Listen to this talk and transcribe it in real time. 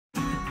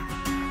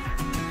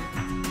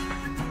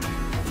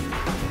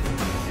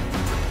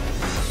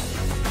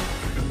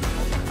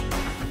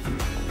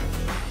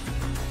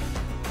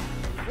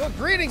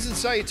Greetings and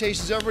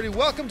salutations, everybody.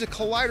 Welcome to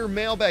Collider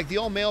Mailbag, the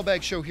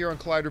all-mailbag show here on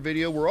Collider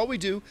Video, where all we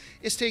do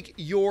is take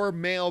your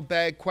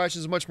mailbag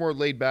questions, a much more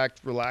laid-back,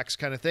 relaxed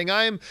kind of thing.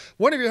 I am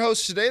one of your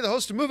hosts today, the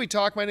host of Movie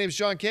Talk. My name is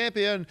John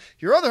Campea, and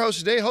your other host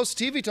today,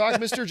 host of TV Talk,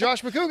 Mr.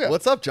 Josh Macuga.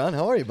 What's up, John?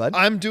 How are you, bud?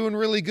 I'm doing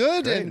really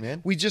good, Great, and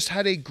man. we just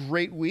had a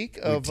great week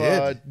of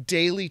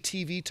daily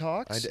TV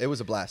talks. It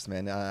was a blast,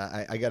 man.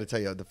 I got to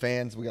tell you, the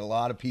fans, we got a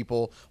lot of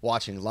people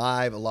watching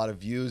live, a lot of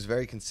views,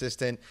 very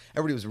consistent.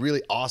 Everybody was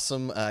really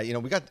awesome.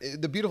 We got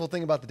the beautiful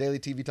thing about the daily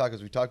TV talk,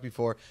 as we talked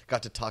before,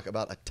 got to talk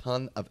about a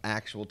ton of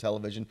actual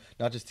television,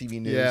 not just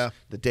TV news. Yeah.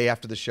 The day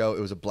after the show,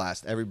 it was a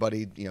blast.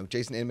 Everybody,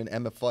 Jason Inman,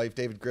 Emma Fife,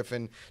 David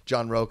Griffin,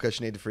 John Roca,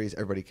 Sinead DeFries,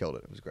 everybody killed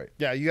it. It was great.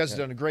 Yeah, you guys have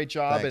done a great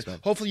job. Thanks, and man.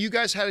 hopefully you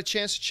guys had a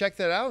chance to check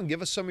that out and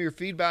give us some of your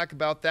feedback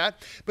about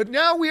that. But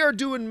now we are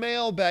doing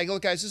mailbag.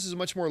 Look, guys, this is a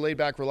much more laid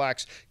back,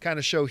 relaxed kind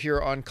of show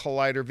here on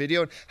Collider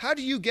Video. And how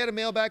do you get a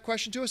mailbag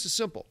question to us? It's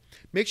simple.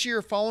 Make sure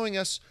you're following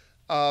us,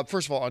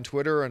 first of all, on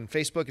Twitter and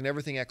Facebook and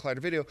everything at Collider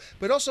Video,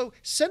 but also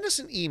send us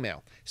an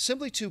email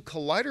simply to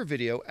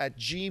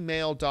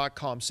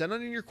collidervideo@gmail.com. Send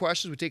on in your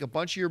questions. We take a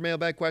bunch of your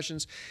mailbag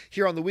questions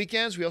here on the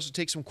weekends. We also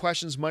take some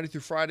questions Monday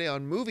through Friday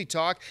on Movie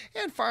Talk,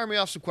 and fire me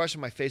off some questions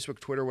on my Facebook,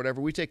 Twitter,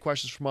 whatever. We take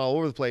questions from all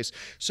over the place.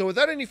 So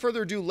without any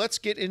further ado, let's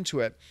get into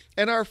it.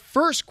 And our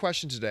first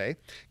question today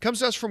comes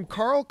to us from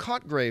Carl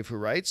Cotgrave, who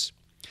writes,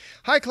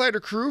 "Hi,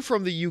 Collider crew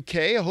from the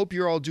UK. I hope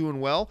you're all doing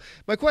well.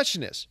 My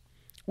question is,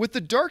 with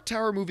the Dark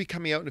Tower movie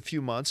coming out in a few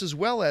months, as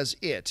well as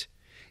It,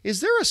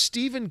 is there a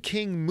Stephen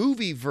King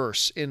movie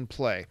verse in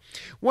play?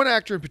 One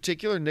actor in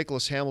particular,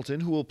 Nicholas Hamilton,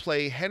 who will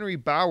play Henry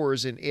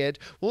Bowers in It,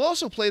 will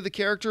also play the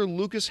character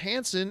Lucas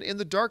Hansen in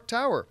the Dark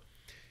Tower.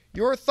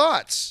 Your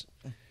thoughts?"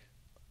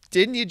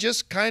 Didn't you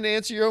just kind of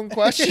answer your own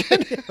question?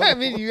 I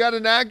mean, you got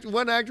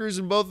one actor who's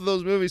in both of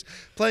those movies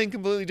playing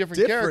completely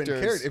different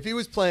characters. If he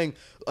was playing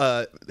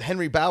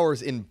Henry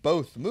Bowers in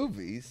both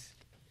movies,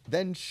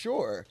 then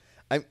sure.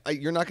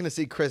 You're not going to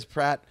see Chris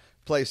Pratt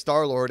play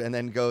Star-Lord and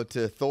then go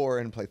to Thor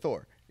and play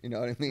Thor. You know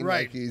what I mean?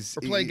 Right. Like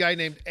or play a guy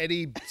named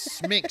Eddie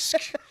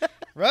Sminks.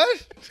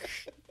 Right?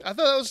 I thought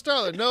that was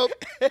Star-Lord. Nope.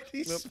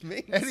 Eddie Nope.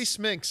 Sminks. Eddie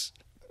Sminks.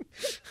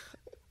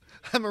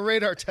 I'm a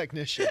radar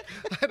technician.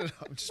 I don't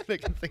know. I'm just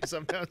making things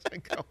up now as I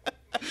go.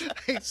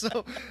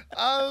 So,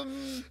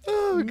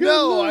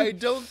 no, I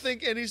don't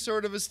think any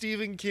sort of a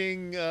Stephen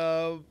King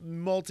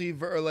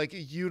multiverse, like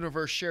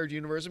universe, shared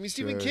universe. I mean,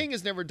 Stephen King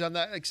has never done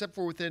that except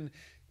for within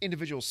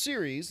individual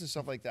series and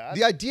stuff like that.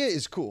 The idea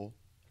is cool.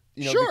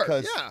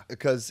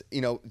 Because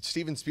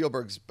Steven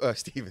Spielberg.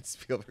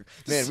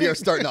 Man, we are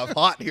starting off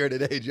hot here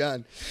today,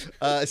 John.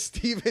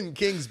 Stephen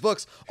King's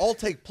books all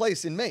take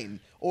place in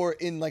Maine or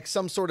in like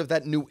some sort of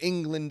that New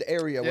England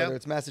area, whether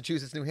it's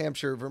Massachusetts, New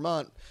Hampshire,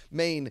 Vermont,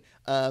 Maine.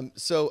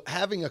 So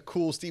having a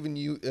cool Stephen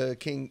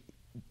King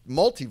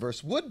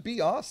multiverse would be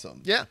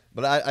awesome. Yeah.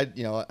 But I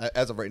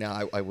as of right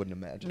now, I wouldn't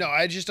imagine. No,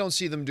 I just don't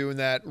see them doing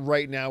that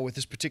right now with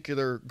this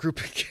particular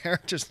group of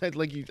characters.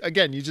 Like you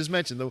just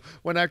mentioned, the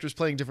one actor's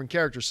playing different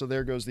characters, so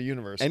there goes the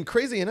universe. And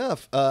crazy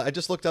enough, I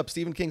just looked up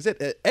Stephen King's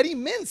It. Eddie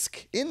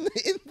Minsk in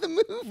the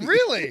movie.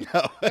 Really?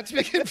 No. That's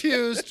me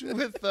confused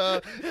with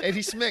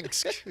Eddie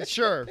Sminks.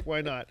 Sure,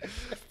 why not?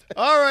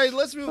 All right,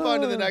 let's move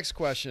on to the next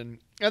question.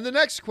 And the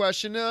next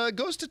question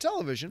goes to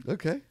television.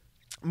 Okay.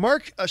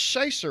 Mark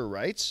Scheisser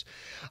writes,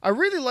 "I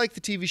really like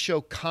the TV show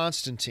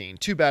Constantine.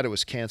 Too bad it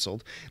was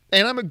canceled.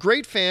 And I'm a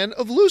great fan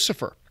of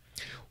Lucifer.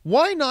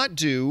 Why not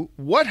do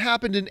What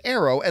Happened in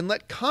Arrow and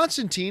let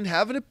Constantine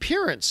have an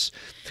appearance?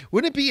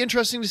 Wouldn't it be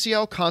interesting to see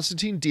how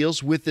Constantine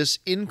deals with this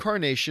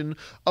incarnation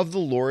of the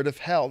Lord of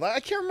Hell?"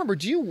 I can't remember.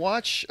 Do you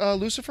watch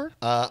Lucifer?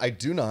 I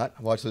do not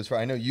watch Lucifer.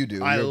 I know you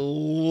do. I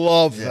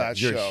love that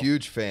show. You're a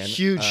huge fan.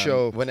 Huge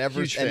show.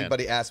 Whenever Huge fan.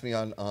 anybody asks me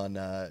on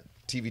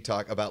TV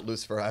Talk about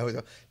Lucifer, I always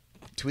go,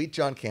 tweet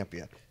John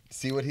Campea.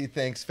 See what he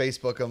thinks.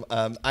 Facebook him.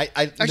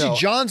 Actually,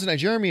 John's and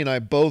Jeremy and I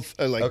both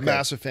are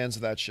massive fans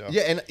of that show.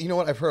 Yeah, and you know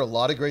what? I've heard a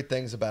lot of great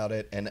things about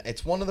it, and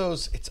it's one of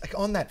those. It's like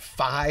on that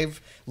 5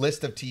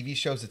 list of TV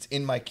shows. It's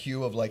in my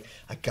queue of like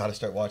I got to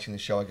start watching the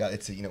show.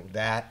 It's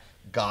that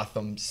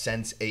Gotham,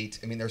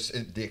 Sense8. I mean, there's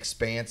The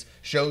Expanse,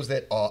 shows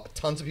that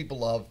tons of people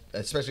love,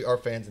 especially our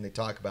fans, and they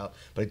talk about.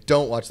 But I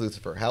don't watch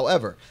Lucifer.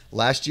 However,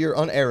 last year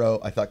on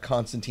Arrow, I thought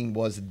Constantine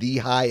was the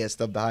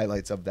highest of the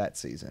highlights of that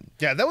season.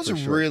 Yeah, that was a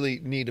really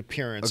neat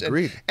appearance.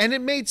 Agreed. And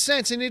it made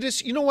sense. And it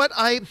is, you know what?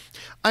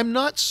 I'm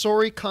not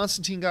sorry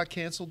Constantine got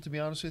canceled, to be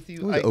honest with you.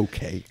 It was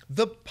okay.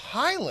 The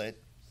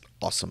pilot,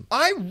 awesome.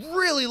 I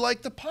really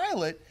liked the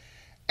pilot.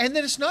 And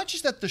then it's not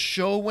just that the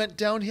show went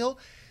downhill.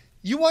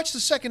 You watch the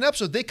second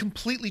episode, they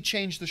completely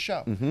changed the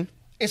show. Mm-hmm.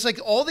 It's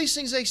like all these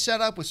things they set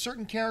up with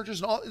certain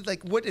characters and all,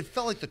 like what it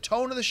felt like the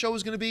tone of the show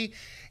was going to be.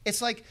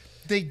 It's like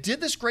they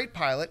did this great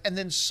pilot, and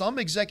then some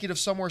executive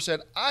somewhere said,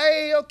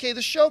 okay,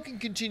 the show can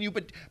continue,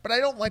 but I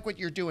don't like what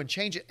you're doing.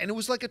 Change it. And it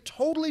was like a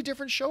totally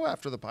different show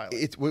after the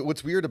pilot.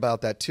 What's weird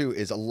about that, too,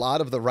 is a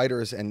lot of the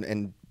writers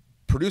and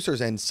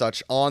producers and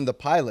such on the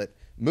pilot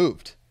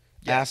moved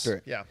after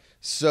it. Yeah.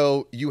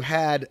 So you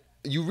had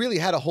you really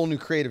had a whole new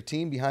creative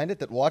team behind it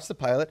that watched the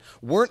pilot,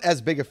 weren't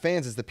as big of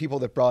fans as the people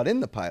that brought in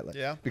the pilot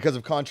because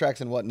of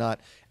contracts and whatnot.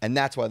 And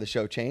that's why the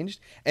show changed.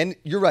 And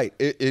you're right.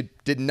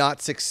 It did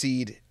not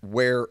succeed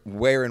where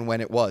and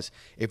when it was.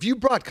 If you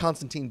brought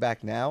Constantine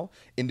back now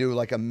into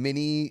like a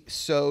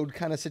mini-sode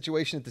kind of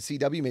situation at the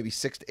CW, maybe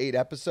 6 to 8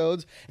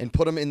 episodes, and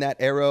put him in that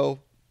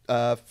Arrow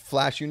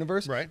Flash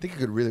universe, I think it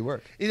could really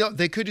work. You know,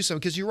 they could do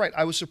something, because you're right.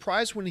 I was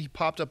surprised when he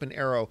popped up in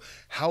Arrow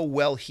how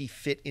well he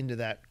fit into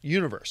that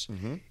universe.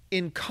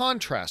 In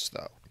contrast,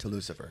 though,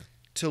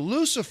 to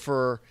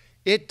Lucifer,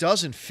 it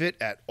doesn't fit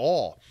at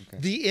all.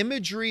 The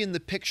imagery and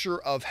the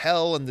picture of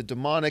hell and the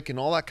demonic and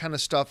all that kind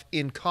of stuff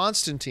in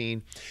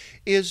Constantine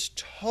is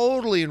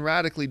totally and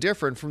radically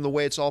different from the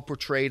way it's all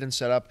portrayed and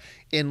set up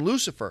in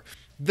Lucifer.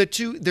 The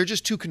two, they're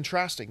just too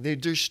contrasting. They're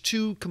just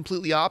too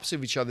completely opposite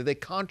of each other. They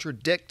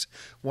contradict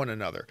one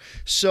another.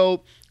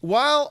 So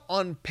while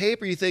on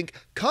paper you think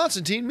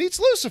Constantine meets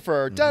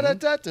Lucifer,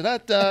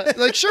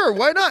 like, sure,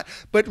 why not?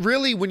 But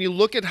really, when you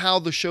look at how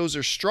the shows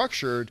are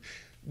structured,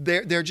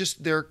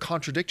 they're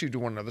contradictory to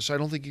one another. So I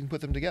don't think you can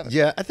put them together.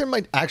 Yeah, there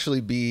might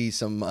actually be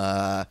some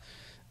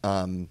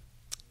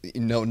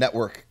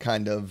network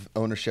kind of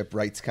ownership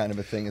rights kind of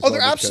a thing as well.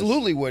 There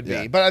absolutely would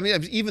be. But I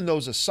mean, even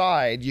those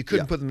aside, you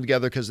couldn't put them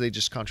together because they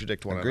just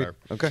contradict one another.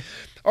 Okay.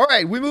 All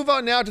right, we move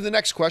on now to the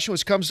next question,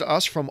 which comes to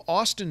us from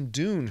Austin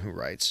Dune, who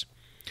writes,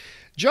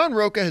 John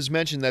Roca has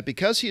mentioned that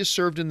because he has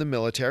served in the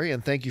military,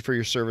 and thank you for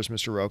your service,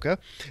 Mr. Roca,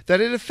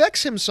 that it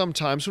affects him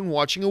sometimes when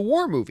watching a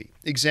war movie.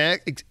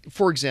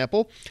 For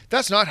example,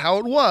 that's not how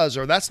it was,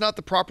 or that's not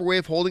the proper way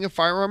of holding a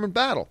firearm in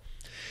battle.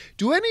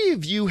 Do any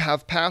of you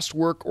have past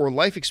work or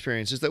life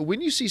experiences that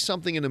when you see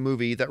something in a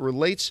movie that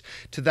relates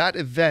to that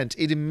event,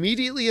 it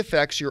immediately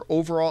affects your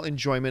overall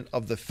enjoyment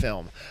of the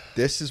film?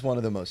 This is one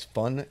of the most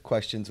fun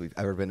questions we've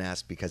ever been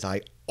asked, because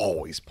I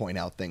always point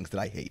out things that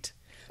I hate.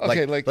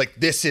 Okay, like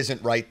this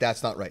isn't right,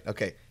 that's not right.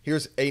 Okay,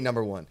 here's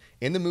number one.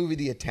 In the movie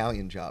The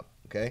Italian Job,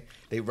 okay,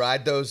 they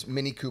ride those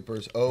Mini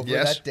Coopers over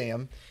that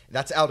dam.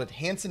 That's out at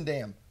Hanson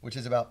Dam, which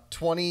is about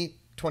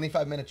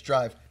 25 minutes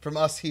drive from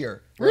us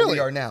here, where we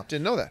are now.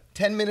 Didn't know that.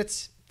 10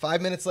 minutes,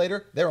 5 minutes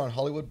later, they're on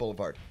Hollywood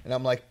Boulevard. And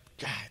I'm like,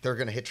 God, they're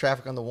going to hit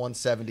traffic on the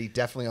 170,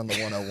 definitely on the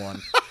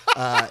 101.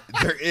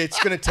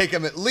 It's going to take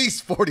them at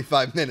least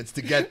 45 minutes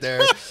to get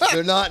there.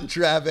 They're not in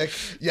traffic.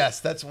 Yes,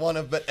 that's one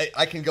of, but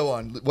I can go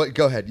on.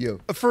 Go ahead,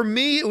 you. For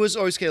me, it was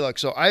always K-Luck.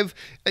 So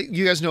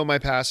you guys know my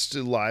past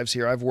lives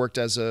here. I've worked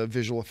as a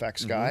visual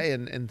effects guy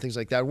and things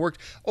like that.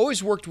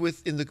 Always worked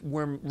in the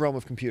realm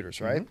of computers,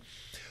 right?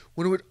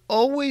 When it would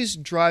always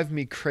drive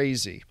me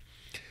crazy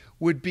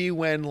would be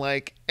when,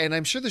 like, and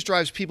I'm sure this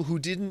drives people who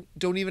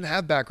don't even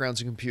have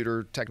backgrounds in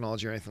computer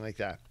technology or anything like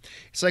that.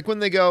 It's like when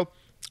they go,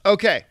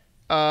 okay,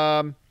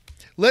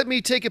 let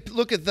me take a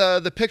look at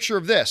the picture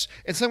of this,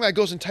 and some guy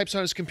goes and types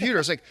on his computer.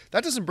 It's like,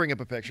 that doesn't bring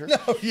up a picture. No,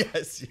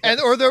 yes. And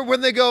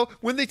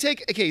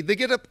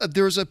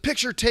there's a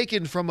picture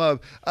taken from a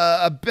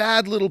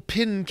bad little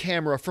pin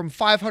camera from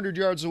 500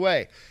 yards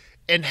away.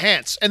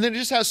 Enhance, and then it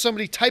just has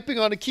somebody typing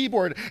on a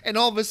keyboard, and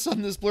all of a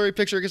sudden this blurry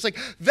picture gets like,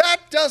 that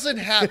doesn't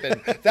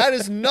happen. That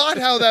is not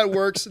how that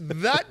works.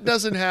 That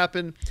doesn't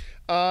happen.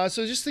 So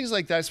just things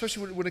like that,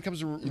 especially when it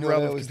comes to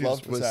realm of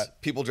computers. Was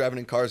people driving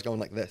in cars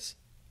going like this.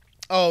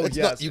 Oh,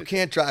 yes. You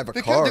can't drive a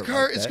car. The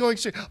car like is that. going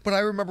straight. But I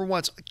remember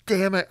once,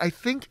 damn it, I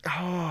think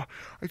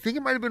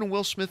it might have been a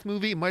Will Smith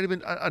movie. It might have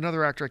been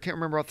another actor. I can't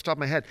remember off the top of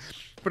my head.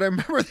 But I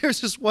remember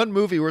there's this one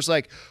movie where it's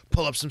like,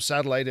 pull up some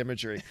satellite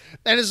imagery.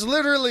 And it's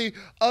literally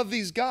of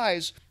these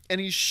guys,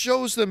 and he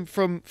shows them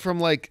from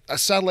like a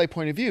satellite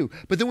point of view.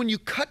 But then when you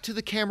cut to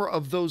the camera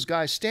of those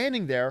guys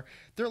standing there,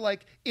 they're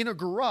like in a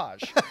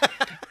garage.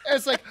 And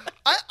it's like,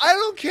 I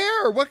don't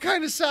care what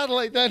kind of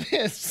satellite that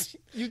is.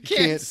 You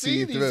can't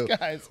see these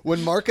guys.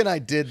 When Mark and I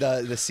did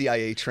the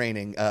CIA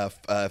training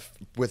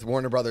with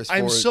Warner Brothers,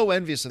 I'm so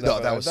envious of that. No,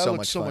 that was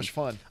that so much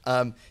fun.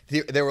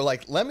 They were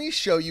like, let me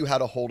show you how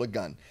to hold a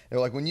gun. They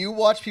were like, when you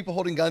watch people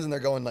holding guns and they're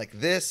going like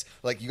this,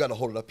 like you got to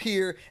hold it up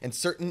here and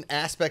certain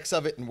aspects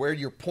of it and where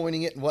you're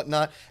pointing it and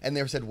whatnot. And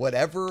they said,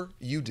 whatever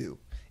you do,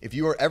 if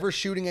you are ever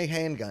shooting a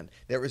handgun,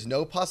 there is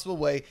no possible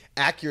way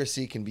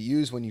accuracy can be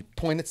used when you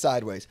point it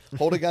sideways.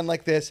 Hold a gun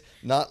like this,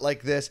 not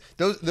like this.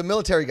 The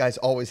military guys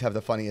always have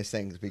the funniest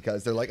things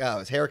because they're like, oh,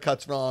 his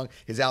haircut's wrong,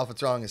 his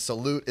outfit's wrong, his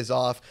salute is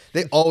off.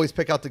 They always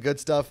pick out the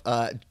good stuff.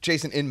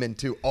 Jason Inman,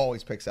 too,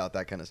 always picks out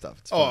that kind of stuff.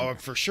 It's fun. Oh,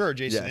 for sure.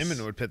 Jason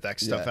Inman would pick that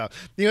stuff out.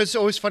 You know, it's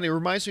always funny. It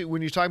reminds me,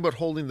 when you're talking about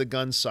holding the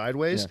gun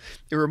sideways,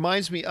 it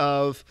reminds me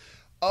of,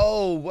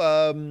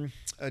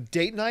 a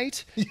date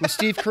night with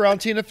Steve Carell and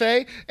Tina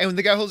Fey, and when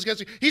the guy holds his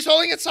gun, he's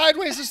holding it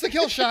sideways. It's the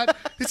kill shot.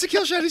 It's a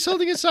kill shot. He's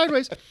holding it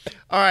sideways.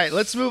 All right,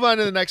 let's move on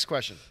to the next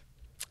question.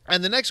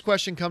 And the next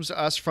question comes to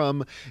us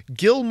from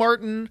Gil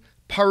Martin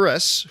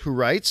Paris, who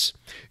writes,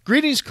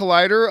 "Greetings,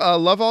 Collider.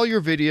 Love all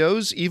your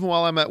videos, even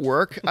while I'm at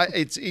work."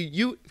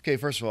 Okay,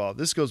 first of all,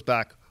 this goes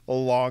back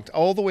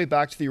all the way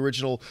back to the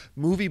original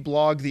movie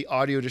blog, the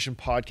audio edition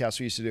podcast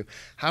we used to do.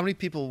 How many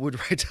people would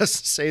write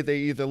us to say they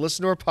either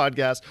listen to our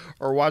podcast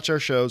or watch our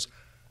shows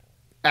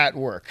at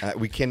work.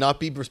 We cannot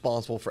be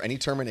responsible for any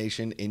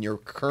termination in your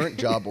current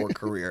job or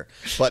career.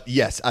 But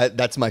yes,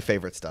 that's my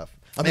favorite stuff.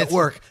 I'm at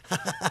work.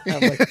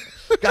 I'm like,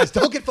 guys,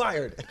 don't get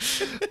fired.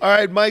 All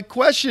right, my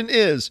question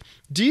is,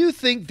 do you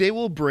think they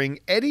will bring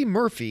Eddie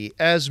Murphy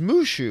as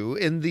Mushu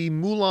in the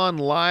Mulan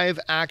live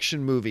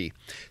action movie?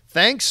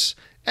 Thanks,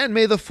 and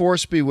may the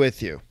force be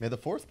with you. May the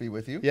fourth be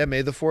with you. Yeah,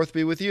 may the 4th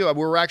be with you.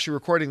 We're actually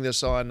recording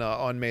this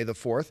on May the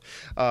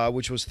 4th,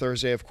 which was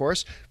Thursday, of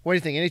course. What do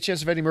you think? Any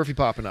chance of Eddie Murphy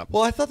popping up?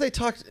 Well, I thought they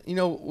talked,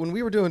 when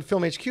we were doing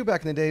Film HQ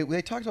back in the day,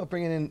 they talked about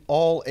bringing in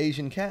all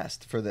Asian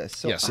cast for this.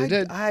 So Yes, they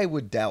did. I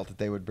would doubt that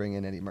they would bring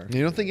in Eddie Murphy.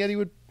 You don't think Eddie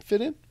would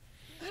fit in?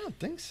 I don't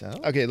think so.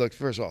 Okay, look,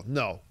 first of all,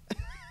 no.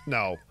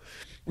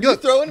 You're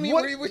throwing me?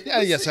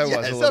 Yes, I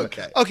was a little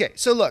bit. Okay,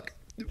 so look,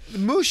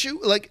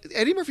 Mushu, like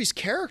Eddie Murphy's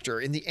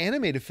character in the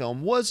animated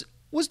film was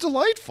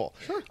delightful.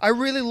 Sure. I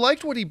really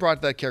liked what he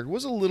brought to that character. It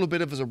was a little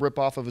bit of a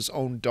ripoff of his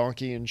own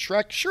Donkey and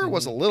Shrek. Sure, it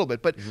was a little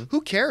bit, but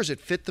who cares? It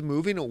fit the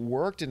movie and it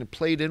worked and it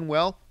played in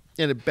well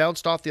and it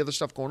bounced off the other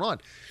stuff going on.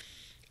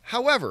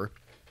 However,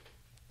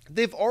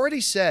 they've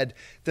already said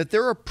that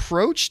their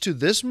approach to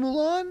this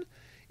Mulan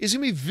is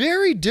going to be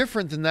very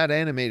different than that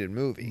animated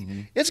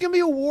movie. It's going to be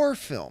a war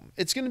film.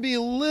 It's going to be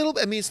a little,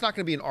 it's not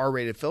going to be an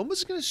R-rated film, but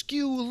it's going to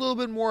skew a little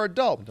bit more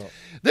adult.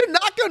 They're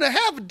not going to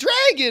have a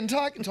dragon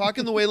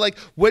talking the way like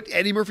what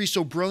Eddie Murphy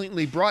so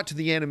brilliantly brought to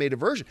the animated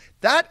version.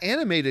 That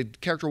animated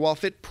character, while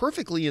fit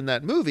perfectly in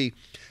that movie,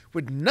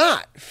 would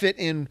not fit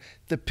in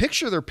the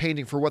picture they're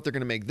painting for what they're going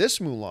to make this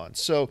Mulan.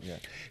 So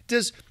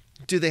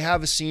do they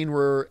have a scene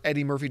where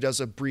Eddie Murphy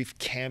does a brief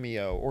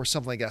cameo or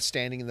something like that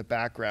standing in the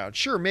background?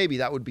 Sure, maybe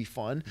that would be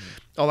fun,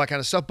 all that kind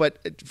of stuff.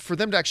 But for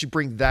them to actually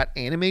bring that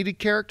animated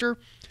character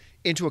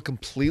into a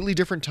completely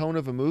different tone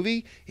of a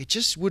movie, it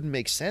just wouldn't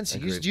make sense.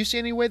 Do you see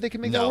any way they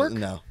can make that work?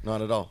 No,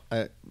 not at all.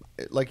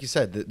 Like you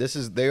said,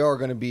 they are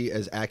going to be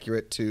as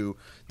accurate to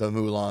the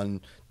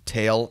Mulan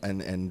tale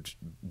and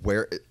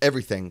where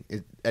everything,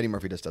 Eddie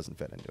Murphy just doesn't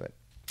fit into it.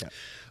 Yeah.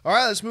 All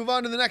right, let's move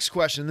on to the next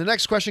question. The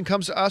next question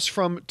comes to us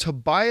from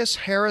Tobias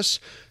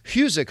Harris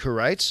Husick, who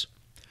writes,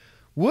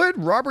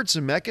 would Robert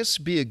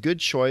Zemeckis be a good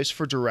choice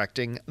for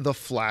directing the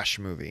Flash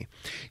movie?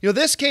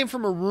 This came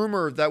from a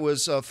rumor that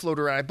was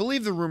floated around. I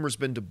believe the rumor's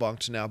been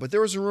debunked now, but there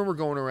was a rumor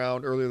going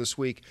around earlier this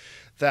week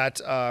that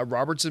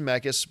Robert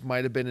Zemeckis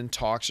might have been in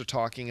talks or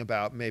talking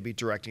about maybe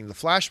directing the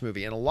Flash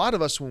movie. And a lot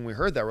of us, when we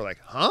heard that, were like,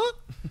 huh?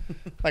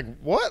 Like,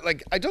 what?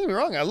 Like, I don't get me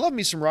wrong. I love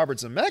me some Robert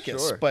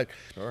Zemeckis, but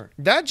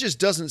that just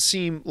doesn't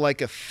seem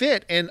like a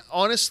fit. And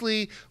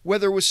honestly,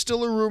 whether it was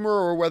still a rumor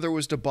or whether it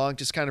was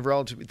debunked is kind of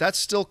relative. That's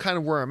still kind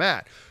of where I'm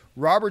at.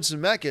 Robert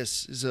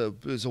Zemeckis is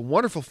a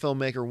wonderful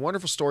filmmaker,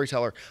 wonderful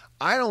storyteller.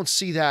 I don't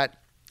see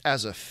that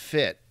as a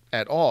fit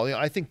at all.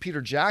 I think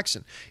Peter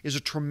Jackson is a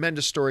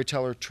tremendous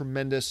storyteller,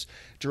 tremendous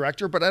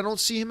director, but I don't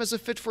see him as a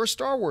fit for a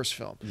Star Wars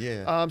film.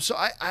 Yeah. So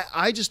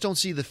I just don't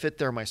see the fit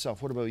there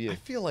myself. What about you? I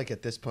feel like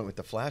at this point with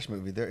the Flash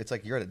movie, it's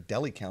like you're at a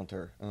deli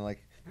counter and like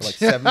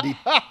 70,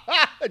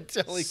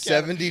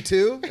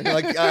 72, and you're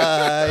like,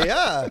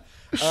 yeah.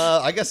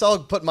 I guess I'll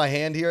put my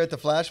hand here at the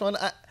Flash one.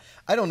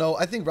 I don't know.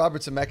 I think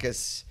Robert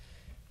Zemeckis.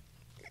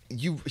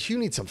 You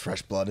need some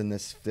fresh blood in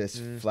this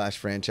Flash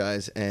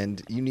franchise,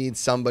 and you need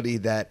somebody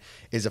that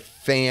is a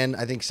fan.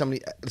 I think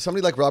somebody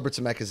like Robert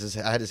Zemeckis has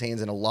had his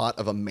hands in a lot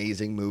of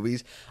amazing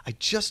movies. I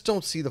just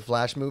don't see the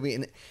Flash movie,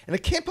 and I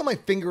can't put my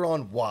finger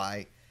on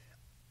why,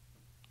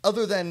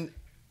 other than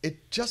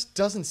it just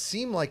doesn't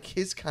seem like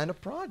his kind of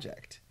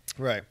project.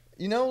 Right.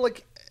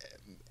 Like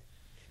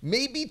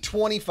maybe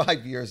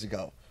 25 years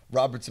ago,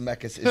 Robert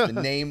Zemeckis is the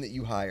name that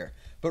you hire.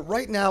 But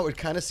right now, it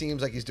kind of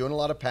seems like he's doing a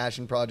lot of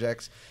passion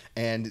projects,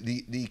 and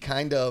the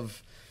kind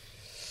of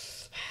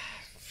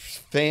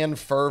fan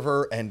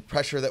fervor and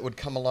pressure that would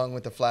come along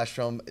with the Flash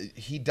film,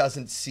 he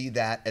doesn't see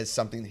that as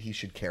something that he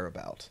should care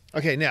about.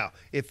 Okay, now,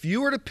 if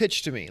you were to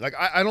pitch to me, like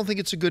I don't think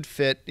it's a good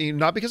fit,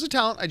 not because of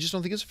talent, I just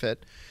don't think it's a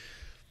fit.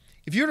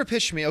 If you were to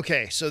pitch to me,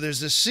 okay, so there's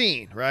this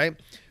scene, right?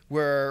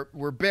 Where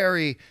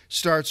Barry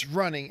starts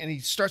running and he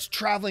starts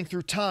traveling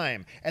through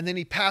time, and then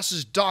he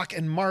passes Doc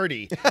and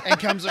Marty and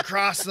comes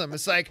across them.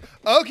 It's like,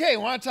 okay,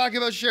 want to talk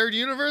about shared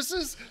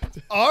universes?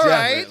 All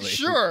right,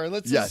 sure.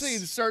 Let's just see.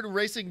 Start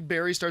racing.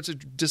 Barry starts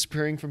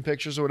disappearing from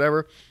pictures or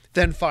whatever.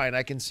 Then fine,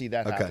 I can see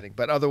that happening.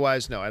 But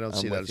otherwise, no, I don't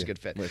see that as a good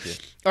fit.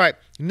 All right,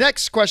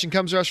 next question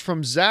comes to us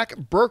from Zach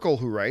Burkle,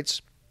 who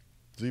writes,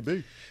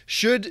 ZB.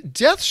 Should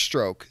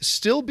Deathstroke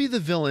still be the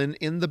villain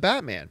in the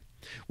Batman?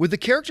 Would the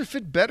character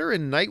fit better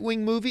in a Nightwing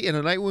movie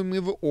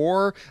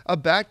or a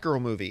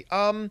Batgirl movie?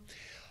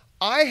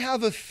 I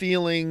have a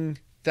feeling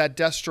that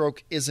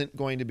Deathstroke isn't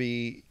going to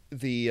be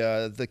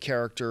the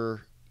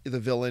character, the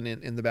villain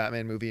in the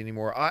Batman movie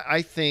anymore.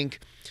 I think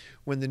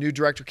when the new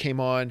director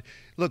came on,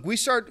 look,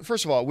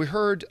 first of all, we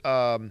heard,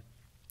 how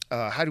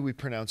do we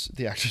pronounce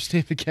the actor's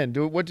name again?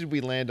 What did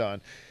we land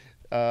on?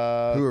 Who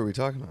are we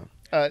talking about?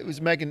 It was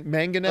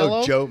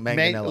Manganiello. Oh, Joe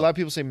Manganiello. A lot of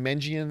people say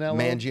Manganiello.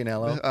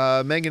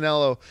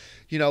 Manganiello.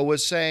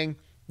 Was saying,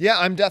 yeah,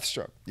 I'm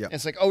Deathstroke. Yeah. And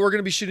it's like, oh, we're going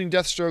to be shooting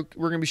Deathstroke.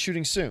 We're going to be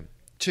shooting soon.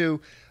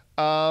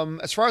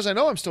 as far as I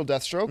know, I'm still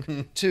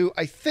Deathstroke, to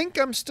I think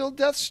I'm still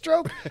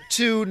Deathstroke,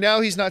 to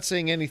now he's not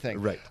saying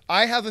anything. Right.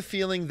 I have a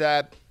feeling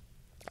that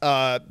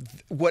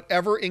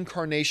whatever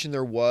incarnation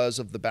there was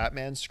of the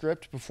Batman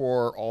script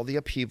before all the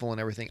upheaval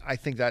and everything, I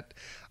think that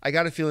I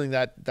got a feeling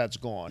that that's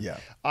gone. Yeah.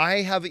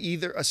 I have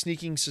either a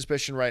sneaking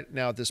suspicion right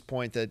now at this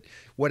point that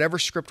whatever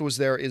script was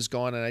there is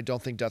gone, and I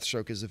don't think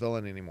Deathstroke is the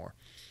villain anymore.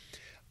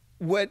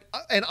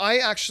 And I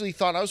actually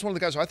thought, I was one of the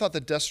guys who I thought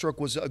that Deathstroke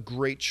was a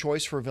great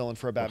choice for a villain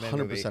for a Batman 100%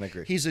 movie.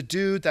 agree. He's a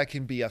dude that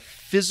can be a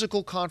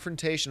physical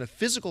confrontation, a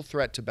physical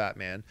threat to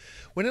Batman.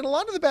 When in a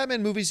lot of the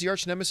Batman movies, the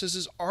arch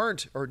nemesis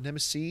aren't, or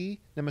nemesi.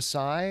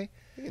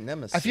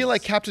 I feel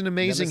like Captain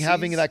Amazing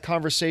having that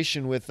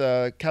conversation with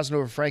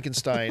Casanova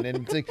Frankenstein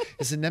and think,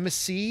 is it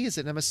Nemesis? Is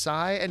it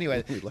Nemesi?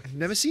 Anyway,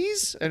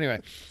 Nemesis?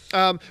 Anyway,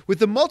 with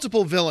the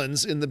multiple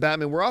villains in the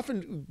Batman, we're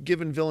often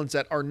given villains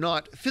that are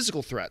not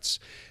physical threats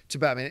to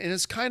Batman. And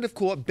it's kind of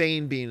cool,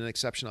 Bane being an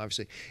exception,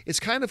 obviously. It's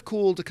kind of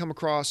cool to come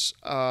across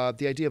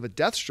the idea of a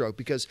Deathstroke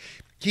because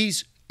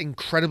he's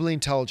incredibly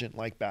intelligent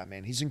like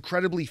Batman. He's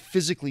incredibly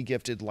physically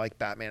gifted like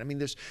Batman. I mean,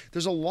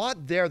 there's a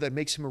lot there that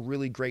makes him a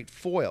really great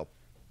foil.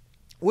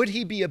 Would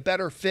he be a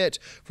better fit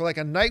for like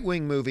a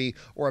Nightwing movie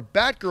or a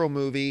Batgirl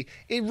movie?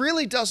 It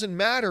really doesn't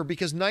matter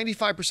because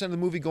 95% of the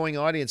movie-going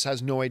audience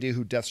has no idea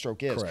who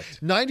Deathstroke is. Correct.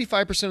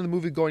 95% of the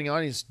movie-going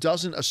audience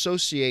doesn't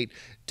associate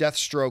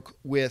Deathstroke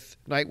with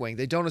Nightwing.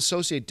 They don't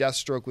associate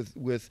Deathstroke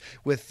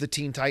with the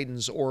Teen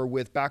Titans or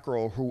with Batgirl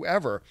or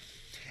whoever.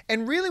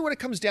 And really when it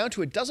comes down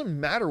to it, doesn't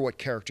matter what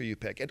character you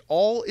pick. It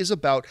all is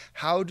about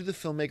how do the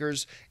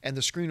filmmakers and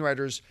the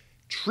screenwriters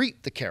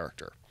treat the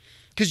character.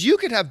 Because you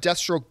could have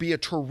Deathstroke be a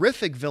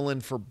terrific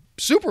villain for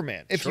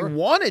Superman if you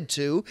wanted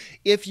to,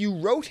 if you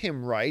wrote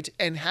him right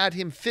and had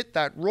him fit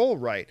that role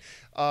right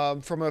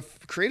from a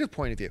creative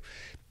point of view.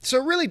 So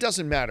it really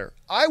doesn't matter.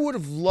 I would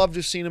have loved to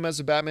have seen him as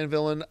a Batman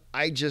villain.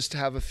 I just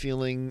have a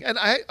feeling, and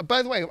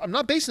by the way, I'm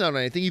not basing that on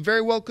anything. He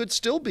very well could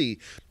still be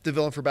the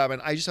villain for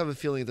Batman. I just have a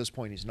feeling at this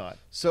point he's not.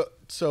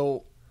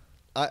 So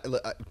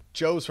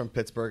Joe's from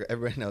Pittsburgh.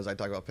 Everybody knows I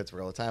talk about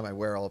Pittsburgh all the time. I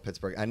wear all of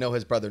Pittsburgh. I know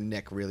his brother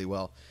Nick really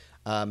well.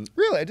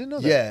 Really? I didn't know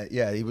that.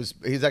 Yeah.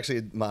 He's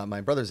actually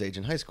my brother's age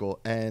in high school,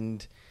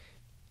 and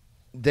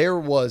there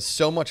was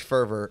so much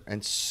fervor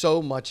and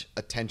so much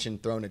attention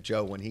thrown at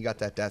Joe when he got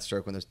that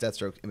Deathstroke, when those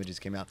Deathstroke images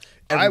came out.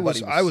 I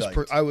was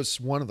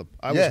one of them.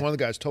 I was one of the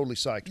guys totally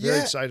psyched, very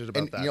excited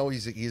about that. You know,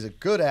 he's a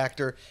good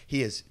actor.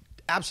 He is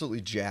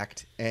absolutely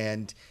jacked,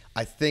 and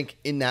I think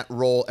in that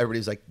role,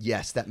 everybody's like,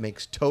 yes, that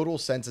makes total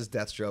sense as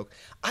Deathstroke.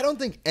 I don't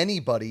think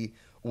anybody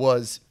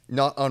was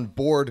not on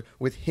board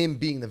with him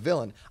being the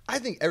villain. I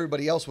think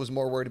everybody else was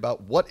more worried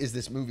about what is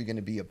this movie going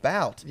to be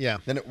about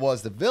than it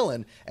was the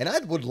villain. And I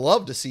would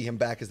love to see him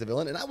back as the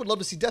villain, and I would love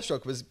to see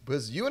Deathstroke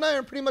because you and I are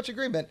in pretty much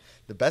agreement.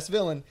 The best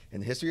villain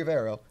in the history of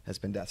Arrow has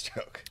been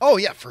Deathstroke. Oh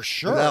yeah, for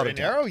sure. Without a in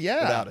doubt. Arrow,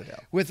 yeah, without a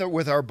doubt.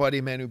 With our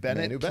buddy Manu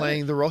Bennett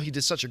playing the role, he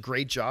did such a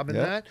great job in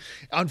that.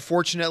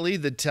 Unfortunately,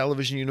 the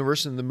television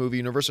universe and the movie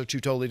universe are two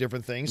totally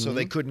different things, so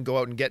they couldn't go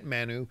out and get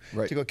Manu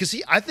to go because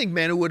I think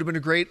Manu would have been a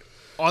great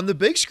on the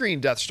big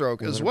screen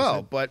Deathstroke as 100%.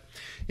 well. But,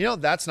 you know,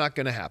 that's not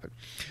going to happen.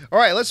 All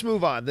right, let's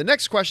move on. The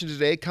next question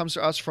today comes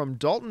to us from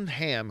Dalton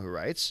Ham, who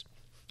writes,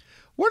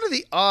 what are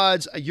the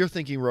odds? You're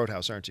thinking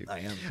Roadhouse, aren't you? I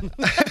am.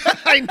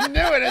 I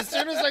knew it. As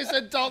soon as I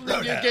said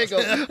Dalton, you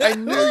giggled. I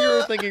knew you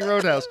were thinking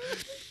Roadhouse.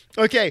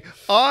 Okay,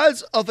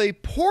 odds of a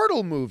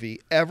Portal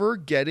movie ever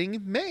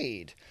getting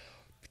made.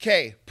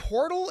 Okay,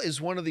 Portal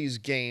is one of these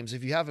games,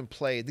 if you haven't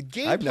played, the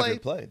gameplay... I've never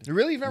played.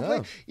 Really? You've never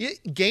played?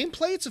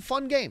 Gameplay, it's a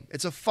fun game.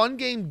 It's a fun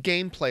game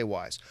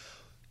gameplay-wise.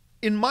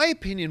 In my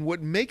opinion, what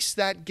makes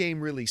that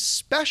game really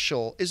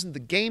special isn't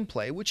the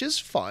gameplay, which is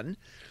fun.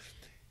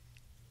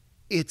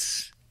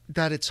 It's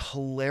that it's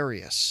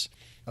hilarious.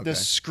 Okay. The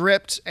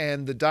script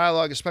and the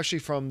dialogue, especially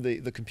from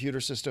the computer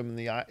system and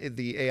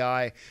the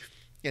AI...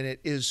 and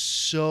it is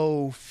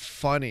so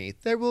funny.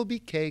 There will be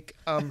cake.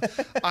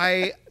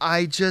 I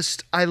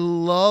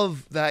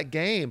love that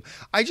game.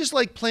 I just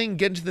like playing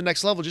Get into the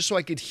Next Level just so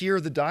I could hear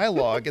the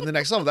dialogue in the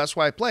next level. That's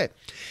why I play it.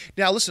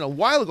 Now, listen, a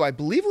while ago, I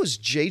believe it was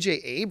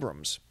J.J.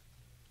 Abrams.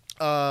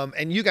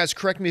 And you guys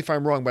correct me if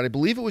I'm wrong, but I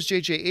believe it was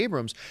J.J.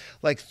 Abrams.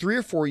 Like 3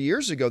 or 4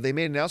 years ago, they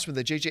made an announcement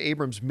that J.J.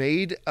 Abrams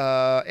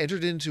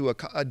entered into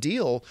a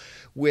deal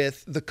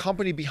with the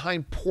company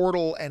behind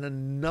Portal and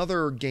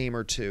another game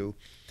or two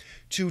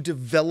to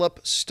develop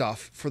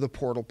stuff for the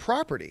Portal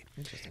property.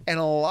 And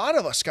a lot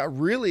of us got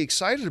really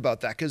excited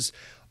about that because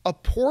a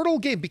Portal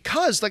game,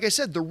 because like I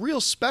said, the real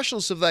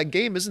specialness of that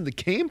game isn't the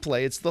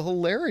gameplay, it's the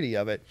hilarity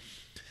of it.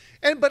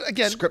 But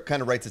again, the script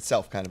kind of writes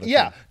itself kind of a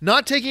thing.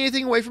 Not taking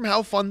anything away from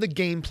how fun the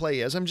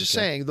gameplay is. I'm just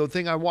saying the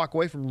thing I walk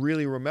away from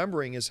really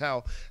remembering is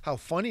how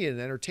funny and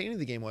entertaining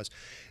the game was.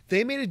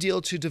 They made a deal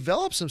to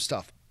develop some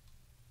stuff,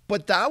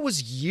 but that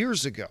was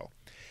years ago.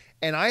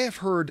 And I have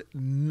heard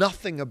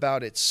nothing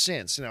about it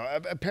since. Now,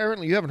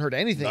 apparently you haven't heard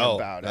anything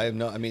about it. I have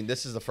no. I mean,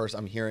 this is the first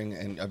I'm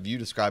hearing of you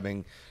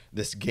describing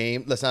this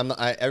game. Listen,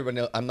 everybody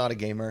knows I'm not a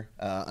gamer.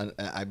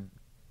 I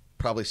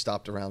probably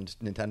stopped around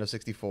Nintendo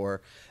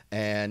 64,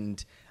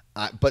 and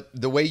But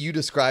the way you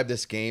describe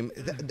this game,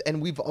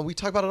 and we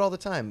talk about it all the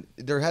time,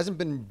 there hasn't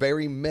been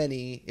very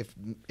many,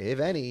 if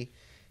any,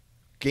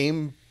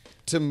 game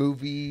to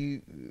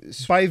movie.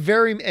 By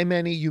very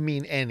many, you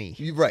mean any.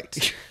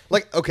 Right.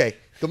 Like, okay,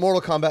 the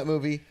Mortal Kombat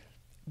movie.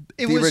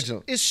 The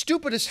original is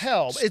stupid as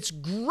hell. It's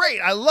great.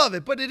 I love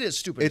it, but it is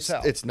stupid as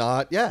hell. It's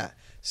not. Yeah.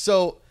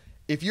 So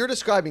if you're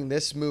describing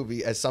this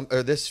movie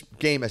this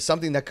game as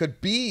something that could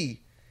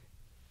be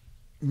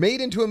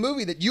made into a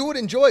movie that you would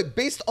enjoy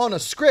based on a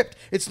script,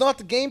 it's not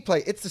the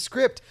gameplay, it's the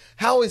script.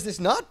 How has this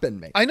not been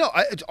made? I know.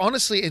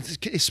 Honestly,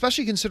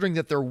 especially considering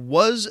that there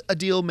was a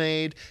deal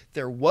made,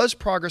 there was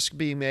progress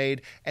being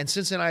made, and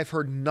since then I've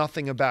heard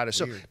nothing about it.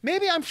 So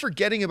maybe I'm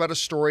forgetting about a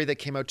story that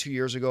came out 2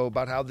 years ago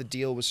about how the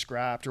deal was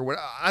scrapped or what.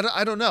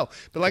 I don't know.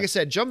 But like I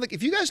said,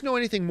 if you guys know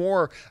anything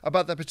more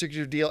about that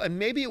particular deal, and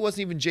maybe it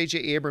wasn't even J.J.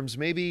 Abrams,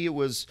 maybe it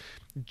was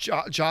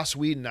Joss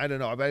Whedon, I don't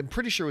know, but I'm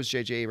pretty sure it was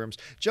J.J. Abrams.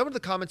 Jump into the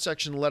comment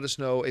section and let us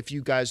know if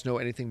you guys know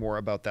anything more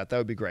about that. That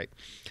would be great.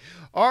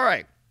 All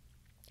right.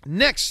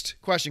 Next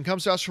question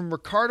comes to us from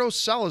Ricardo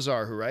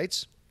Salazar, who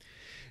writes,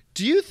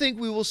 do you think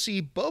we will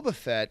see Boba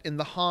Fett in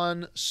the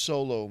Han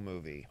Solo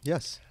movie?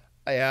 Yes.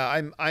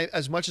 Yeah, I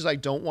as much as I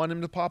don't want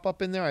him to pop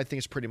up in there, I think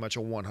it's pretty much a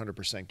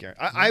 100%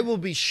 guarantee. I will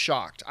be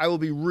shocked. I will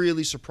be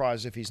really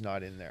surprised if he's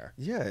not in there.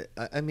 Yeah,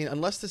 I mean,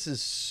 unless this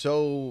is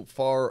so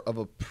far of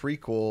a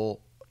prequel,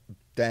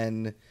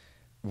 then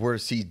we're to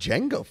see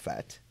Jango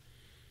Fett.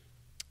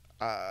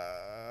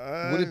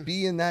 Would it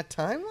be in that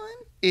timeline?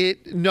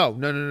 No,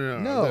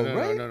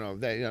 right?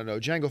 No.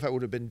 Jango Fett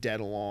would have been dead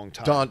a long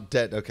time.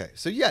 Dead. Okay,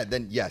 so yeah,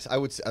 then yes, I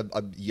would say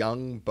a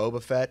young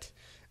Boba Fett.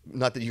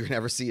 Not that you can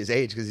ever see his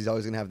age because he's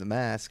always going to have the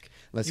mask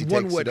unless he takes it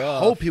off. One would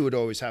hope he would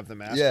always have the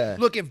mask. Yeah.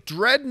 Look, if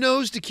Dredd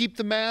knows to keep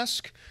the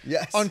mask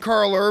on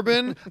Carl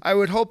Urban, I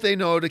would hope they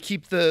know to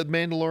keep the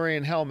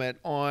Mandalorian helmet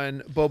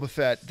on Boba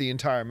Fett the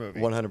entire movie.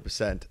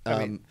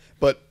 100%.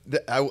 But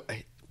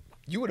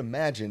you would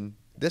imagine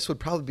this would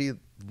probably be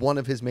one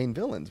of his main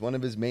villains, one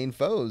of his main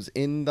foes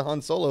in the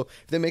Han Solo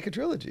if they make a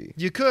trilogy.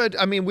 You could.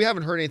 I mean, we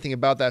haven't heard anything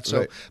about that.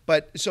 So,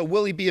 right. So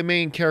will he be a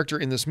main character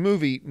in this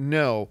movie?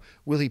 No.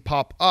 Will he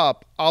pop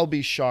up? I'll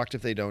be shocked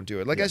if they don't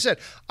do it. Like I said,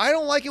 I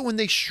don't like it when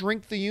they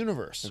shrink the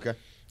universe. Okay.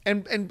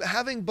 And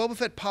having Boba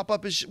Fett pop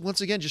up is,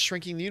 once again, just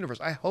shrinking the universe.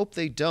 I hope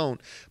they don't,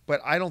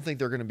 but I don't think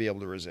they're going to be able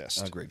to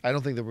resist. Agreed. I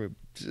don't think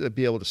they'll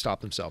be able to stop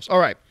themselves. All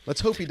right.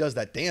 Let's hope he does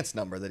that dance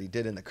number that he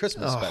did in the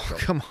Christmas special.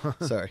 Come on.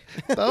 Sorry.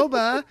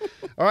 Boba.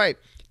 All right.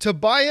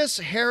 Tobias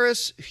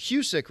Harris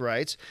Husick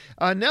writes,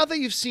 now that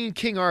you've seen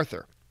King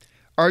Arthur,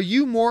 are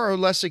you more or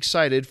less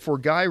excited for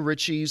Guy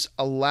Ritchie's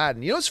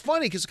Aladdin? You know, it's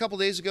funny because a couple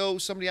days ago,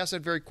 somebody asked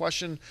that very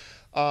question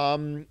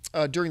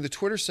during the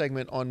Twitter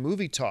segment on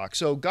Movie Talk.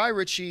 So Guy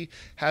Ritchie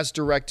has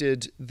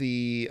directed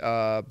the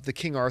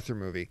King Arthur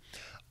movie.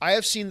 I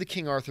have seen the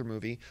King Arthur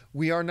movie.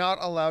 We are not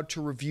allowed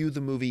to review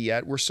the movie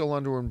yet. We're still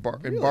under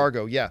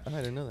embargo. Yeah. I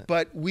didn't know that.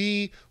 But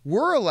we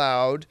were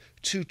allowed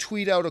to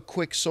tweet out a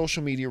quick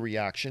social media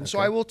reaction. Okay. So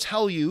I will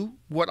tell you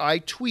what I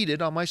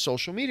tweeted on my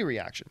social media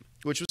reaction,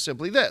 which was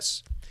simply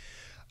this.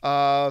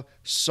 I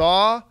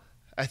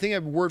think I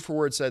word for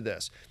word said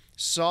this.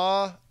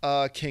 Saw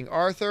King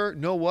Arthur.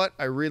 Know what?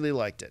 I really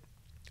liked it.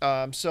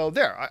 So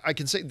there, I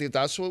can say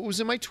that's what was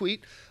in my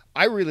tweet.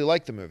 I really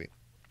liked the movie.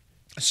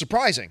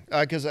 Surprising,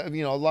 because a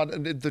lot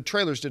of the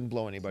trailers didn't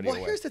blow anybody away.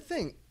 Well, here's the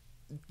thing.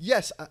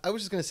 Yes, I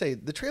was just going to say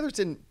the trailers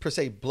didn't per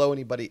se blow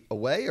anybody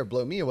away or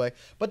blow me away,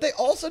 but they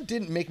also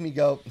didn't make me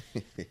go,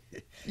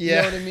 you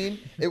know what I mean?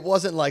 It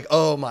wasn't like,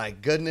 oh my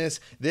goodness,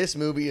 this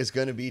movie is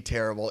going to be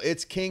terrible.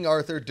 It's King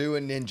Arthur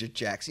doing ninja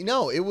jacks.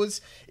 It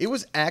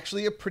was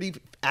actually a pretty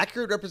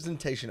accurate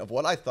representation of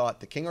what I thought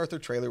the King Arthur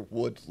trailer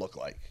would look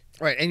like.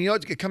 Right,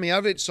 and coming out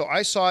of it, so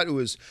I saw it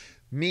was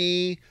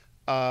me,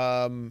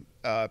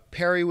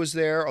 Perry was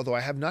there, although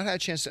I have not had a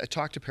chance to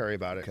talk to Perry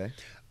about it.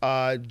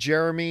 Okay.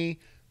 Jeremy,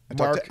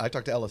 I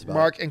talked to Ellis about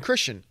Mark it. And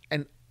Christian,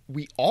 and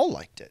we all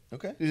liked it.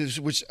 Okay.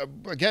 Which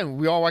again,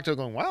 we all walked out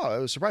going, wow, that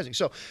was surprising.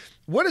 So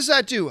what does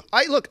that do?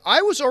 I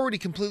was already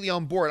completely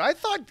on board.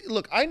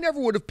 I never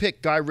would have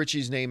picked Guy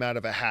Ritchie's name out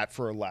of a hat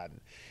for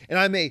Aladdin. And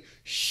I'm a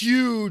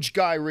huge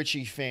Guy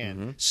Ritchie fan.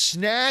 Mm-hmm.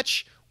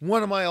 Snatch,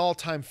 one of my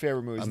all-time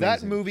favorite movies.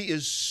 Amazing. That movie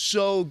is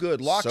so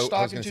good. Lock,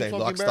 Stock, and Two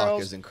Smoking Barrels.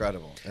 Stock is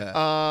incredible.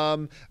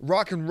 Yeah.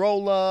 Rock and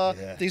Rolla,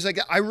 things like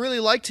that. I really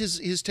liked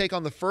his take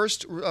on the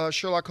first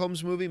Sherlock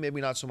Holmes movie,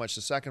 maybe not so much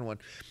the second one.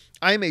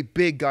 I am a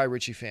big Guy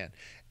Ritchie fan.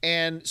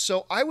 And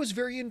so I was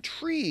very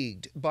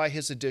intrigued by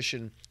his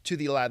addition to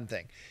the Aladdin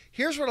thing.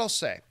 Here's what I'll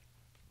say.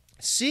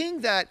 Seeing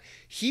that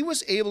he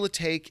was able to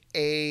take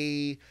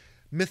a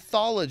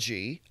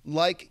mythology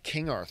like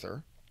King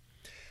Arthur,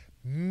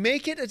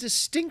 make it a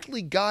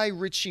distinctly Guy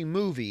Ritchie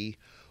movie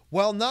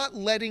while not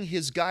letting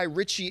his Guy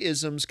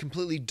Ritchie-isms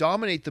completely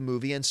dominate the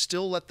movie and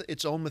still let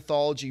its own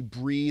mythology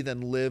breathe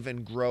and live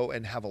and grow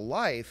and have a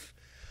life.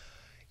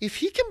 If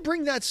he can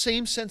bring that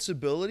same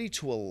sensibility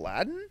to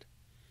Aladdin,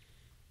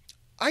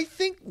 I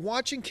think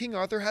watching King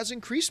Arthur has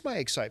increased my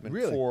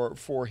excitement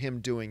for him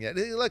doing it.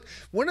 Like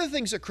one of the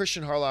things that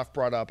Christian Harloff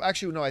brought up,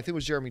 actually, no, I think it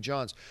was Jeremy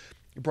Johns,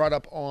 brought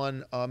up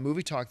on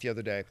Movie Talk the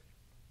other day.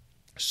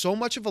 So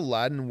much of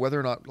Aladdin, whether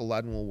or not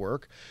Aladdin will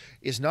work,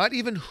 is not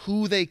even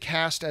who they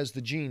cast as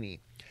the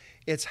genie.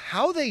 It's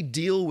how they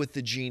deal with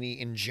the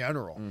genie in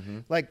general.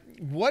 Like,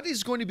 what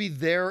is going to be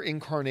their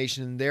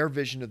incarnation and their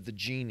vision of the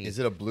genie? Is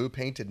it a blue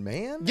painted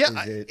man? Yeah,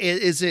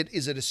 is it a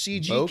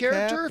CG mocap?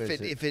 character?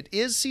 If it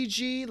is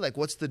CG, like,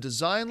 what's the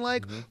design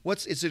like?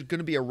 Is it going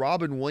to be a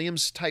Robin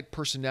Williams type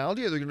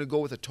personality? Or are they going to go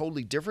with a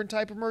totally different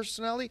type of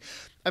personality?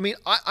 I mean,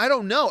 I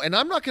don't know, and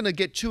I'm not going to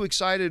get too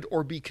excited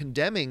or be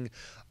condemning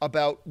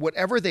about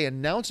whatever they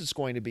announce it's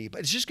going to be,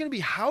 but it's just going to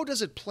be, how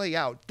does it play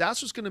out?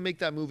 That's what's going to make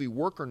that movie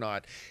work or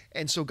not.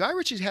 And so Guy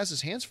Ritchie has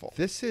his hands full.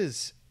 This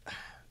is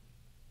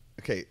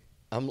okay.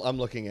 I'm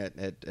looking at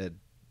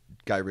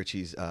Guy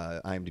Ritchie's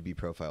IMDb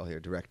profile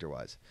here, director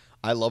wise.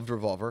 I loved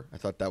Revolver. I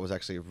thought that was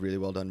actually a really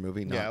well done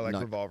movie. I like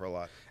Revolver a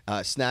lot.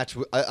 Snatch.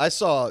 I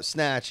saw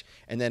Snatch,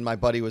 and then my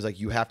buddy was like,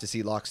 "You have to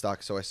see Lock,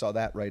 Stock." So I saw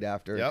that right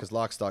after because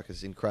Lock, Stock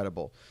is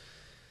incredible.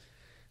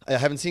 I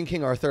haven't seen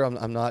King Arthur.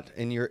 I'm not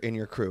in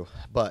your crew,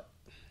 but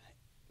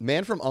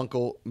Man from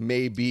U.N.C.L.E.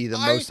 may be the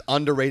most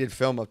underrated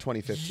film of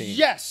 2015.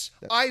 Yes,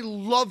 I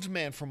loved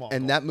Man from U.N.C.L.E.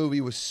 And that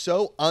movie was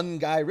so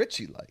un-Guy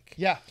Ritchie-like.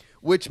 Yeah.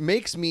 Which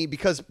makes me,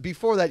 because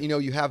before that,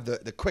 you have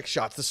the quick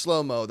shots, the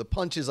slow-mo, the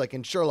punches like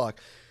in Sherlock.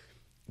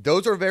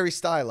 Those are very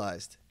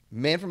stylized.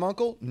 Man from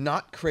U.N.C.L.E.,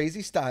 not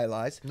crazy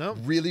stylized. No.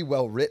 Really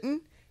well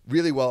written,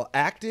 really well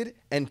acted,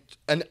 and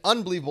an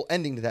unbelievable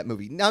ending to that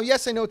movie. Now,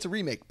 yes, I know it's a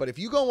remake, but if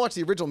you go and watch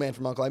the original Man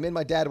from U.N.C.L.E., I made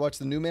my dad watch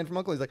the new Man from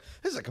U.N.C.L.E., he's like,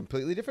 this is a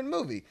completely different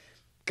movie.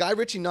 Guy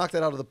Ritchie knocked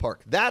that out of the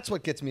park. That's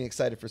what gets me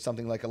excited for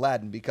something like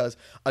Aladdin, because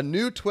a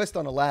new twist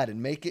on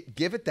Aladdin,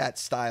 give it that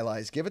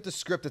stylized, give it the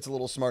script that's a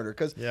little smarter.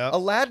 Because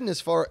Aladdin, as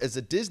far as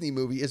a Disney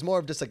movie, is more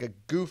of just like a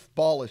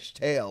goofballish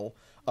tale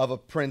of a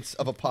prince,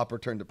 of a pauper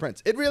turned to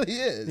prince. It really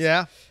is.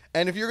 Yeah.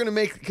 And if you're going to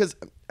make, because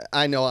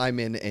I know I'm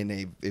in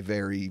a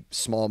very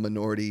small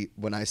minority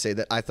when I say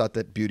that I thought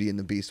that Beauty and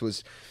the Beast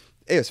was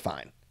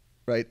fine.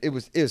 Right? It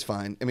was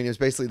fine. I mean, it was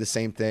basically the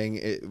same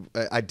thing.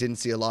 I didn't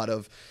see a lot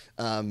of...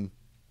 there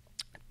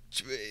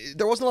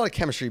wasn't a lot of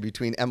chemistry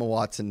between Emma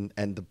Watson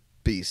and the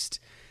Beast.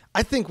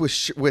 I think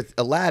with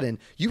Aladdin,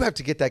 you have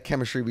to get that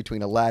chemistry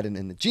between Aladdin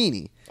and the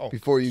genie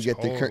before you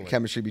get the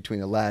chemistry between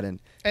Aladdin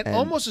and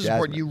almost as Jasmine.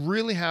 important. You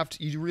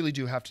really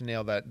do have to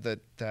nail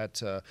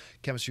that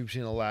chemistry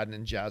between Aladdin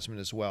and Jasmine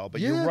as well.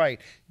 But you're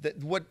right.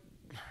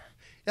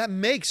 That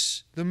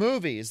makes the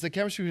movie is the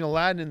chemistry between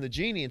Aladdin and the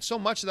genie, and so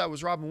much of that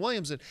was Robin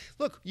Williams. And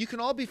look, you can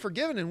all be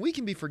forgiven, and we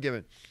can be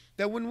forgiven.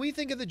 That when we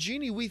think of the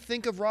genie, we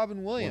think of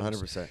Robin Williams.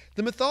 100%.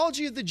 The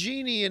mythology of the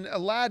genie in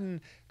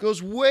Aladdin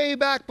goes way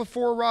back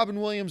before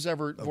Robin Williams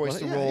ever voiced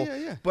the role.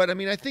 Yeah. But I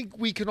mean, I think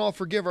we can all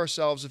forgive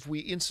ourselves if we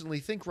instantly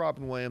think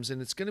Robin Williams,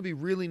 and it's going to be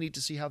really neat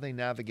to see how they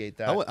navigate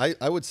that.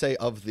 I would say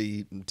of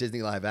the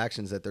Disney live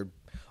actions that they're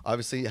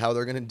obviously how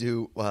they're going to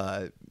do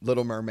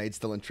Little Mermaid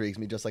still intrigues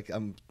me, just like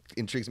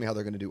intrigues me how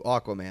they're going to do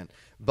Aquaman.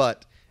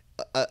 But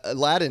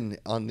Aladdin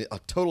on the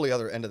totally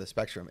other end of the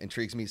spectrum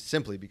intrigues me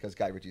simply because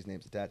Guy Ritchie's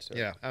name's attached to it.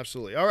 Yeah,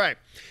 absolutely. All right.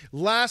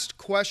 Last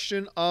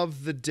question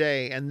of the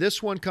day. And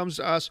this one comes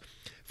to us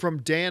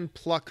from Dan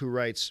Pluck, who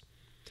writes,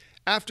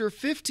 after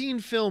 15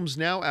 films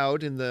now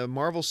out in the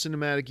Marvel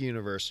Cinematic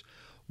Universe,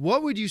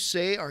 what would you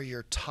say are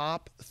your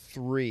top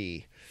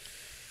 3?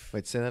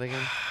 Wait, say that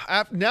again?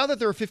 Now that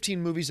there are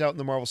 15 movies out in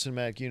the Marvel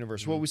Cinematic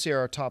Universe, what would we say are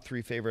our top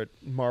 3 favorite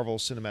Marvel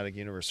Cinematic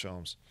Universe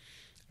films?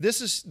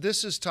 This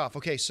is tough.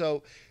 Okay,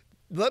 so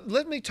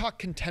let me talk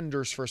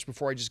contenders first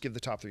before I just give the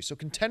top 3. So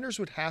contenders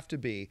would have to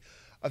be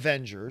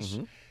Avengers,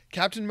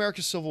 Captain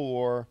America Civil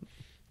War,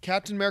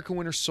 Captain America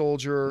Winter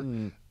Soldier,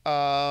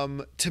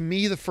 to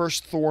me the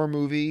first Thor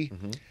movie,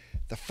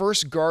 the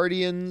first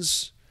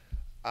Guardians,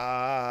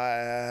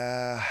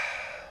 Ant-Man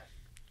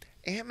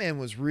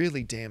was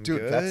really damn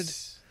good.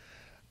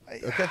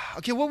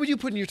 Okay, what would you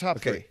put in your top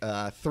 3?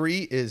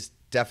 3 is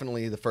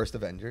definitely the first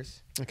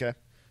Avengers. Okay.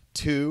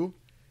 2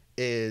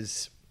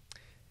 is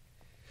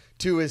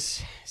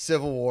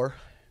Civil War,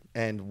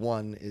 and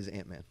 1 is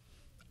Ant-Man.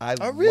 I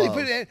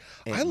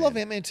love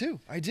Ant-Man too.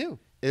 I do.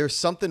 There's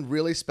something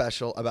really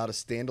special about a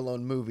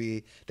standalone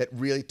movie that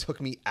really took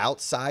me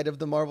outside of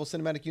the Marvel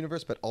Cinematic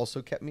Universe, but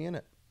also kept me in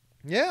it.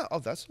 Yeah. Oh,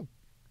 that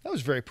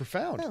was very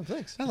profound. Yeah,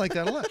 thanks. I like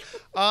that a lot.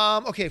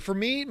 Okay, for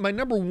me, my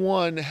number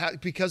 1,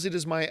 because it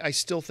is I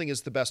still think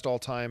is the best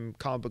all-time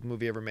comic book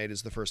movie ever made,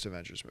 is the first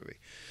Avengers movie.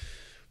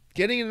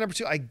 Getting into number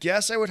 2, I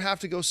guess I would have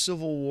to go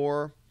Civil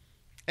War.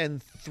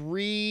 And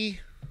 3,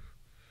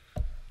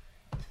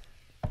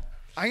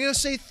 I'm going to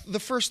say the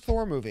first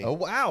Thor movie. Oh,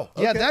 wow.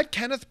 Okay. Yeah, that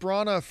Kenneth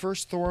Branagh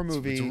first Thor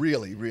movie. It's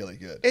really, really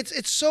good.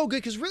 It's so good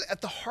because really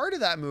at the heart of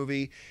that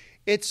movie,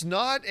 it's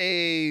not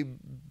a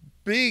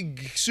big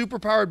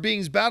superpowered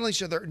beings battling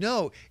each other.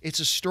 No, it's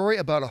a story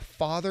about a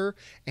father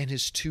and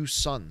his 2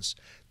 sons.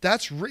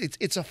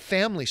 It's a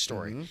family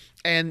story,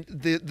 and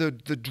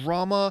the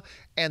drama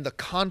and the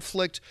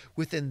conflict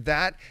within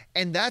that,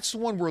 and that's the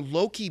one where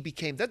Loki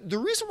became that. The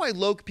reason why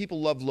people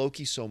love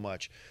Loki so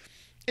much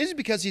is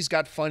because he's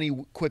got funny,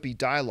 quippy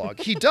dialogue.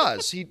 He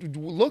does.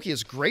 Loki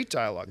has great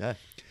dialogue. Yeah.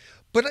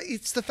 But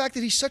it's the fact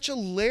that he's such a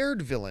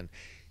layered villain.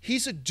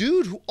 He's a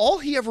dude who all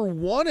he ever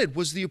wanted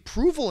was the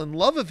approval and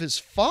love of his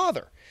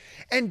father.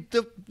 And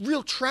the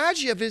real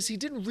tragedy of it is he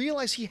didn't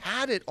realize he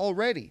had it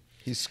already.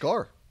 He's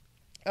Scar.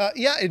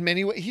 Yeah, in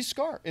many ways. He's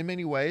Scar in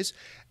many ways.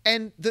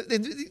 And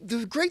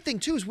the great thing,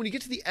 too, is when you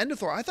get to the end of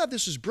Thor, I thought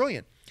this was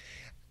brilliant.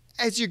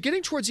 As you're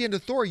getting towards the end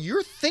of Thor,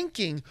 you're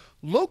thinking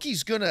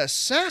Loki's going to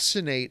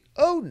assassinate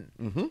Odin.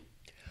 Mm-hmm.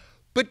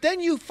 But then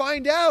you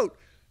find out,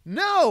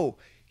 no,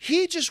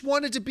 he just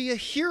wanted to be a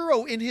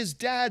hero in his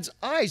dad's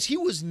eyes. He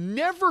was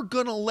never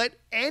going to let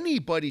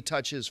anybody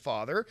touch his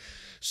father.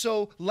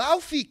 So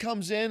Laufey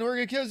comes in, we're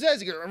going to kill his dad.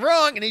 He goes,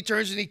 wrong, and he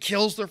turns and he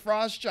kills the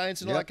frost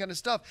giants and all that kind of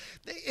stuff.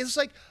 It's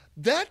like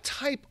that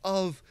type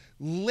of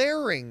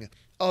layering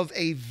of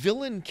a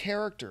villain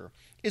character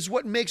is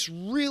what makes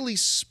really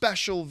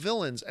special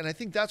villains. And I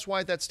think that's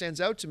why that stands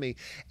out to me.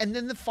 And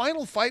then the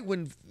final fight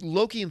when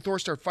Loki and Thor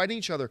start fighting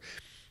each other,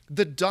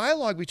 the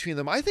dialogue between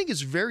them, I think,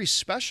 is very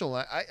special.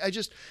 I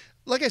just,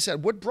 like I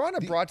said, what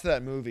Branagh brought to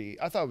that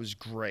movie, I thought was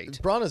great.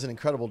 Branagh is an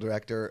incredible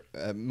director,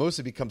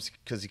 mostly because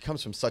he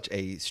comes from such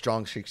a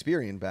strong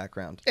Shakespearean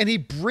background, and he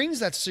brings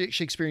that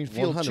Shakespearean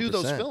feel 100%. to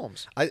those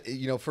films.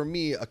 For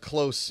me, a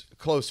close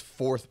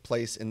fourth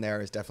place in there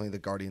is definitely the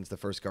Guardians, the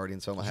first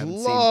Guardians film. I haven't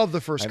Love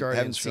the first Guardians I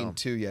haven't film.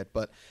 seen 2 yet,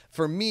 but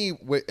for me,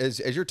 as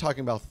you're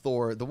talking about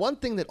Thor, the one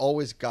thing that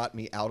always got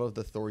me out of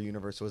the Thor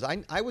universe was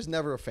I was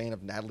never a fan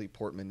of Natalie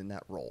Portman in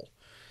that role.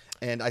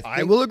 And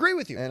I will agree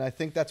with you. And I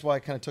think that's why it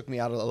kind of took me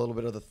out of a little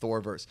bit of the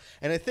Thorverse.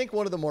 And I think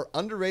one of the more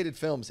underrated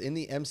films in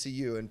the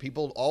MCU, and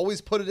people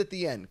always put it at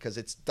the end because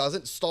it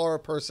doesn't star a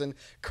person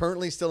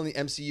currently still in the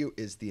MCU,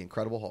 is The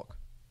Incredible Hulk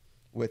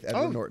with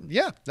Edward Norton.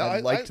 Yeah. No, I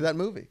liked that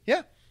movie.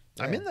 Yeah.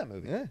 I'm in that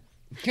movie. Yeah.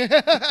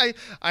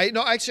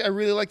 I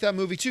really like that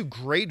movie too.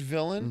 Great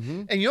villain.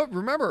 Mm-hmm. And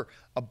remember,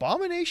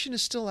 Abomination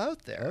is still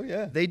out there. Oh,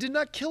 yeah. They did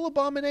not kill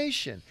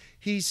Abomination.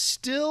 He's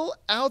still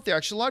out there.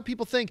 Actually, a lot of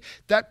people think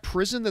that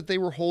prison that they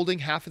were holding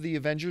half of the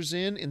Avengers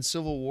in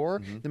Civil War,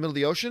 in the middle of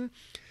the ocean,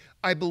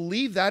 I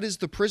believe that is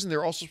the prison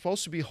they're also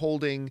supposed to be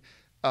holding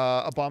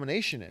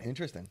Abomination in.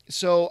 Interesting.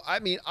 So, I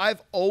mean,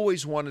 I've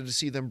always wanted to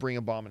see them bring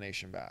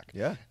Abomination back.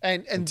 Yeah.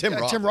 And Tim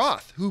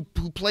Roth, who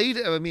played,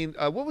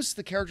 what was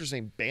the character's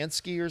name?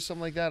 Bansky or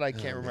something like that? I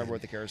can't remember what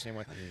the character's name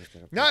was.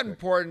 Not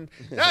important.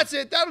 That's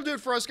it. That'll do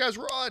it for us, guys.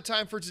 We're all out of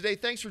time for today.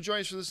 Thanks for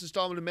joining us for this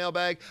installment of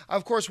Mailbag. I,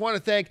 of course, want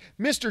to thank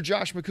Mr.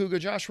 Josh Macuga.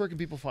 Josh, where can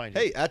people find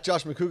you? Hey, at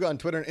Josh Macuga on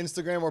Twitter and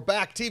Instagram. We're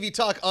back. TV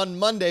Talk on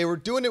Monday. We're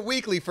doing it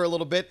weekly for a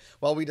little bit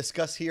while we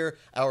discuss here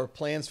our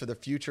plans for the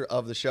future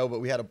of the show. But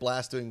we had a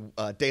blast doing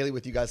daily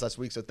with you guys last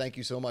week, so thank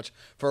you so much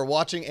for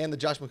watching, and the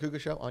Josh Macuga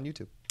Show on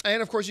YouTube.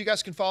 And, of course, you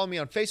guys can follow me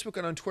on Facebook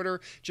and on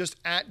Twitter, just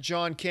at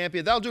John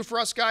Campea. That'll do it for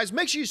us, guys.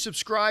 Make sure you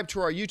subscribe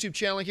to our YouTube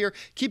channel here,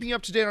 keeping you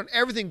up to date on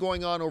everything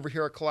going on over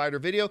here at Collider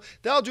Video.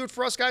 That'll do it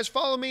for us, guys.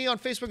 Follow me on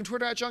Facebook and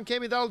Twitter at John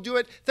Campea. That'll do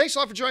it. Thanks a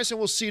lot for joining us, and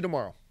we'll see you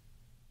tomorrow.